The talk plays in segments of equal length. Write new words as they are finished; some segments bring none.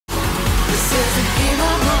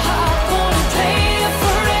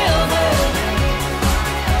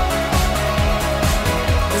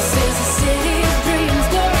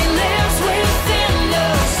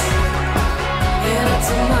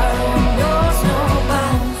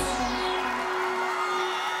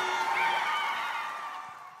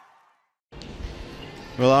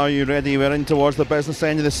Well, are you ready? We're in towards the business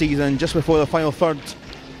end of the season, just before the final third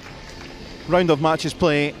round of matches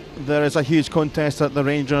play. There is a huge contest at the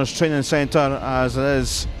Rangers Training Centre, as it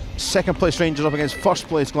is second place Rangers up against first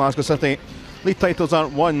place Glasgow City. League titles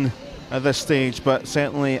aren't won at this stage, but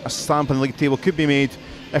certainly a stamp on the league table could be made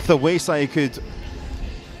if the away side could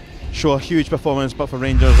show a huge performance. But for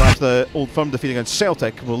Rangers, after the Old Firm defeat against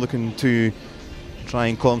Celtic, we're looking to try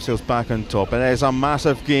and claw themselves back on top. It is a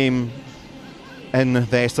massive game in the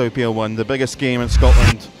SWPL 1, the biggest game in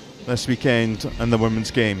Scotland this weekend, and the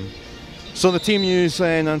women's game. So the team news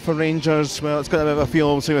then, and for Rangers, well, it's got a bit of a feel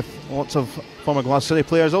obviously with lots of former Glasgow City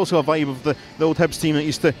players, also a vibe of the old Hibs team that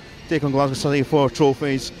used to take on Glasgow City for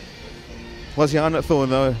trophies. Lizzie Arnott, though,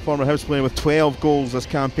 the former Hibs player, with 12 goals this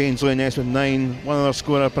campaign. Zoe Ness with 9. One other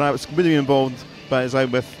scorer perhaps would be involved, but is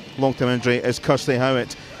out with long-term injury, is Kirsty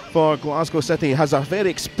Howitt. For Glasgow City, has a very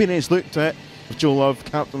experienced look to it. Joe Love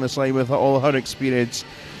captain the side with all her experience.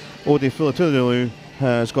 Ode Filatululu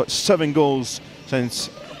has got 7 goals since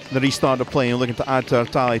the restart of play, and looking to add to her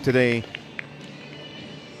tally today.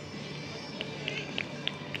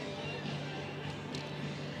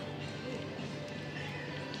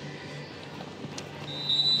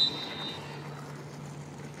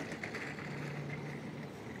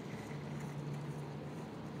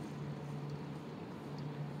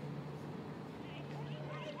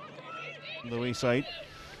 The away side,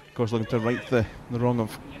 of course, looking to right the wrong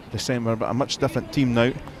of December, but a much different team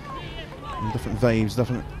now, and different vibes,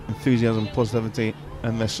 different enthusiasm, positivity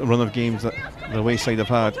in this run of games that the away side have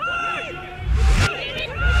had.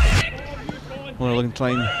 We're looking to try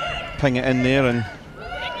and ping it in there, and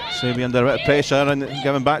Sabi under a bit of pressure and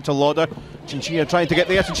giving back to Lauder. Chinchilla trying to get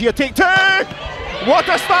there. Chinchilla take 2! What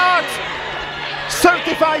a start!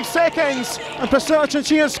 75 seconds and Priscilla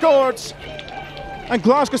Chinchilla scored, and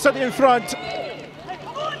Glasgow City in front.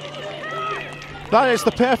 That is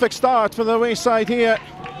the perfect start for the away side here.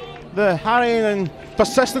 The harrying and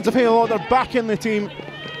persistence of Hale Lauder back in the team.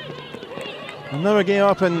 And now we gave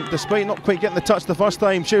up, and despite not quite getting the touch the first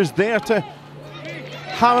time, she was there to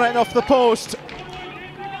hammer it off the post.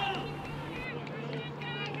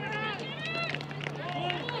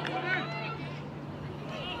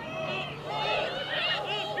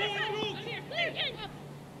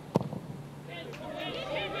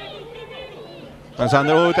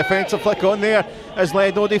 Alexander, defensive flick on there has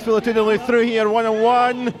led Ode Filatululu through here,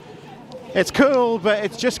 1-on-1. It's cool, but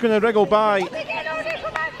it's just going to wriggle by. I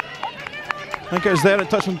think it was there in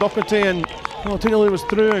touch from Docherty, and Filatululu was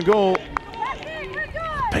through and goal.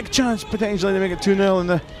 Big chance potentially to make it 2-0 in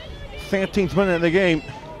the 13th minute of the game.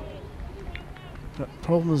 But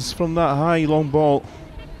problems from that high long ball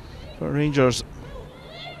for Rangers.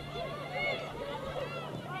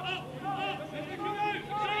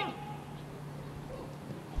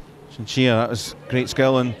 Chinchilla, that was great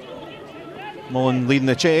skill, and Mullen leading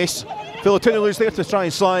the chase. Filatululu's there to try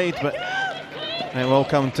and slide, but it will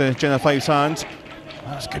come to Jenna Five's hands.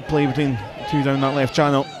 That's good play between the two down that left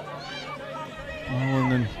channel.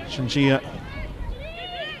 Mullen and Chinchilla.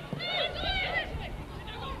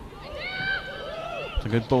 It's a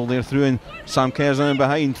good ball there through, and Sam Kersman in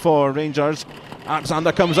behind for Rangers.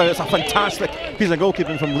 Alexander comes out. It's a fantastic piece of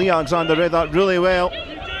goalkeeping from Lee Alexander. Read that really well.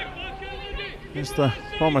 It's the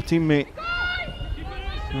former teammate.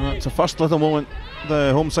 And that's the first little moment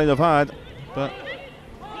the home side have had, but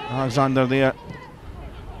Alexander there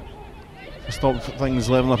to stop things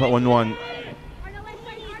levelling up at 1-1.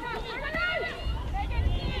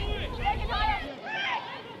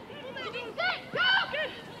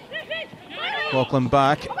 Lachlan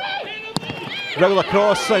back, wriggle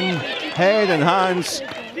across, and head and hands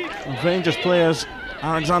of Rangers players.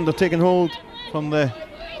 Alexander taking hold from the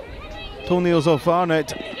toenails of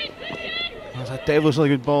Arnott. That's a devilishly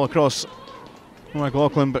good ball across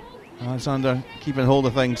McLaughlin, but Alexander keeping hold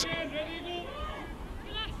of things.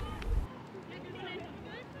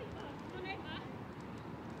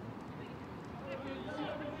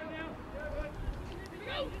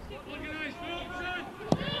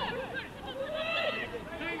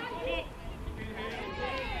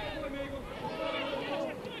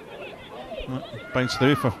 Bounce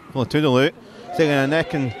through for Filatululu. Taking a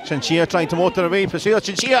neck, and Chinchilla trying to motor away. Priscilla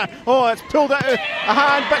Chinchilla, oh, it's pulled out a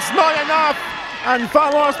hand, but it's not enough. And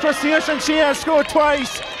Valor's Priscilla Chinchilla scored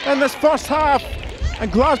twice in this first half, and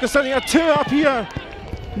Glasgow City are 2 up here,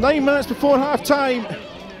 9 minutes before half time.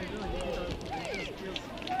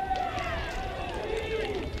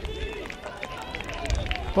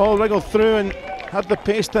 Ball wriggled through and had the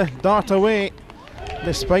pace to dart away.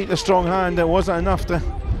 Despite the strong hand, it wasn't enough to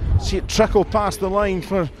see it trickle past the line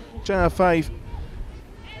for Jenna Five.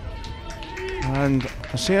 And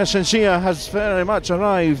Sia Shinshia has very much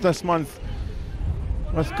arrived this month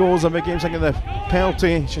with goals in big games. Like the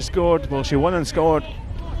penalty she scored, well, she won and scored,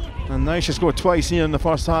 and now she scored twice here in the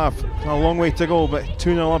first half. A long way to go, but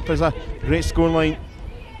 2-0 up is a great scoreline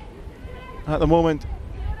at the moment.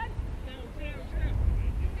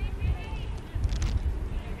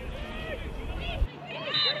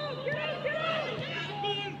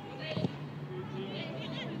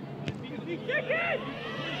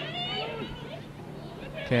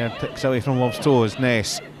 Kerr takes away from Love's toes.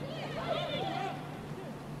 Ness.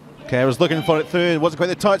 Kerr was looking for it through, it wasn't quite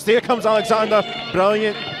the touch. There comes Alexander,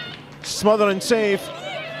 brilliant smothering save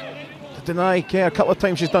to deny Kerr. A couple of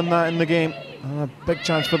times she's done that in the game. A big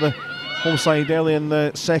chance for the home side early in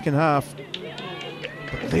the second half.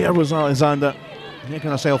 But there was Alexander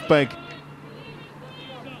making herself big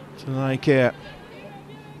to deny Kerr.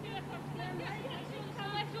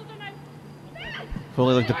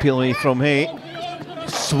 Fully looked to peel away from Hay.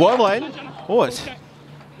 Swirling. Oh, it's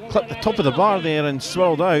clipped the top of the bar there and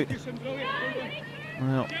swirled out.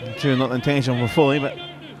 Well, I'm sure not the intention for Foley, but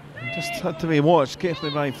just had to be watched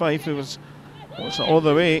carefully by Fife, who was watched it all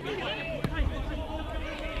the way.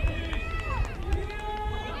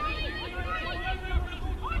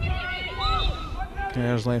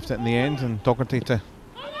 Kerr's left it in the end, and Docherty to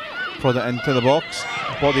prod it into the box.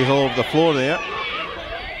 Body's all over the floor there.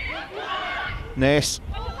 Ness.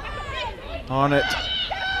 Arnott.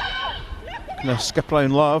 Gonna skip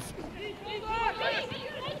round Love.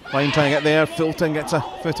 Line trying to get there. Fulton gets a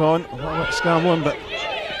foot on. A little bit scrambling, but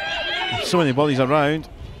so many bodies around.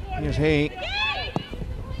 Here's Hay.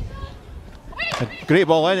 A great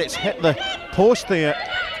ball in. It's hit the post there.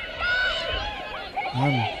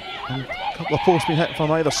 And a couple of posts been hit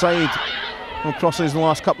from either side. No crosses in the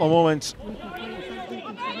last couple of moments.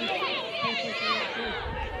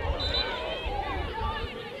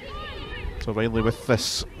 So Riley with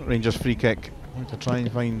this Rangers free kick to try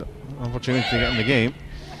and find an opportunity to get in the game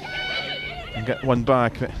and get one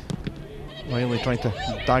back, but Riley trying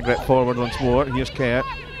to dagger it forward once more. Here's Kerr.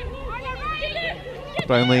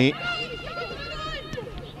 Brownlee.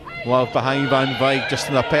 Love behind Van Wyk, just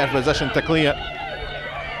in a perfect position to clear.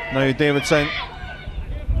 Now Davidson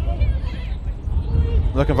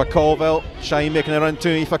looking for Colville. Shine making a run to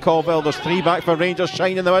Aoife Colville. There's three back for Rangers.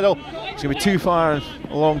 Shine in the middle. It's going to be too far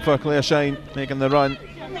along for Claire Shine making the run.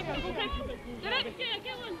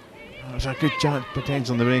 There's a good chance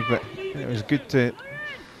potential in the break, but it was good to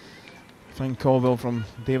find Colville from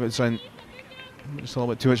Davidson. Just a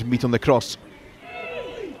little bit too much meat on the cross.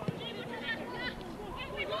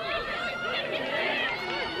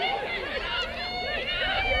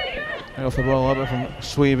 Off the ball a little bit from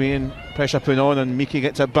Swaby, pressure put on, and Miki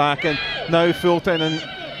gets it back, and now Fulton and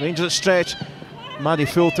Rangers at stretch. Maddie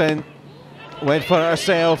Fulton went for it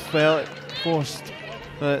herself, well, forced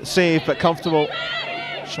the save, but comfortable.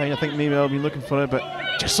 Shine, I think maybe I'll be looking for it, but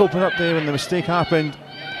just open up there when the mistake happened.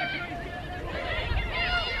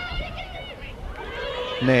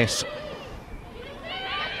 Ness.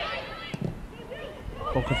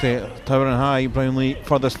 Docherty towering high, Brownlee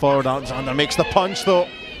furthest forward. Alexander makes the punch though.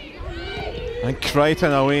 And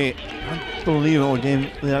Crichton away. Unbelievable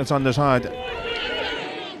game the Alexander's had.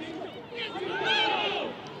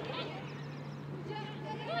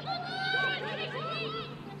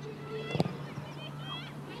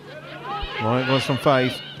 Well, it goes from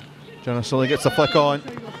 5. Jonah Sully gets the flick on.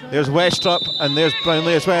 There's Westrup and there's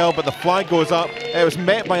Brownlee as well, but the flag goes up. It was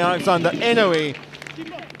met by Alexander anyway.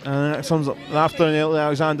 And that sums up after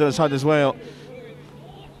Alexander has had as well.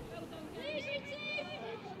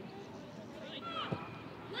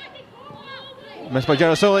 Missed by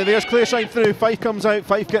Jonah Sully. There's Claire Shine through. Fife comes out.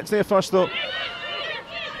 Fife gets there first though.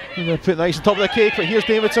 They're going to put the ice on top of the cake, but here's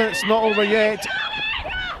Davidson. It's not over yet.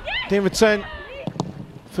 Davidson.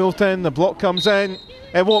 Fulton. The block comes in.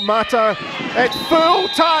 It won't matter. It's full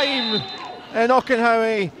time in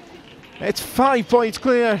Auchenhowie. It's 5 points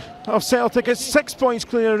clear of Celtic. It's 6 points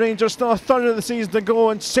clear of Rangers. Still a third of the season to go,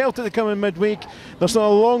 and Celtic to come in midweek. There's still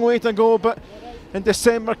a long way to go, but in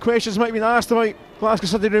December questions might be asked about Glasgow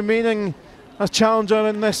City remaining as challenger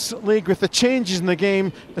in this league with the changes in the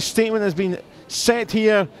game. The statement has been set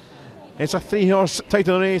here. It's a 3-horse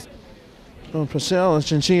title race. Oh, Priscilla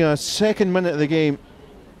Shinshia, second minute of the game,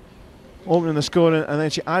 opening the scoring, and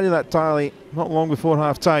then she added that tally not long before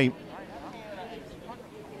half time.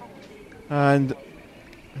 And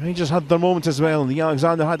Rangers had their moments as well. The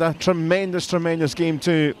Alexander had a tremendous game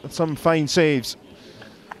too, with some fine saves.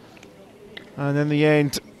 And in the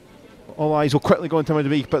end, all eyes will quickly go into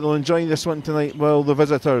midweek, but they'll enjoy this one tonight, well, the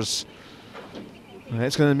visitors. And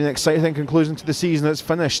it's going to be an exciting conclusion to the season. It's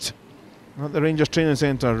finished At the Rangers Training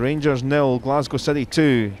Centre, Rangers 0, Glasgow City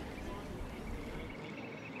 2.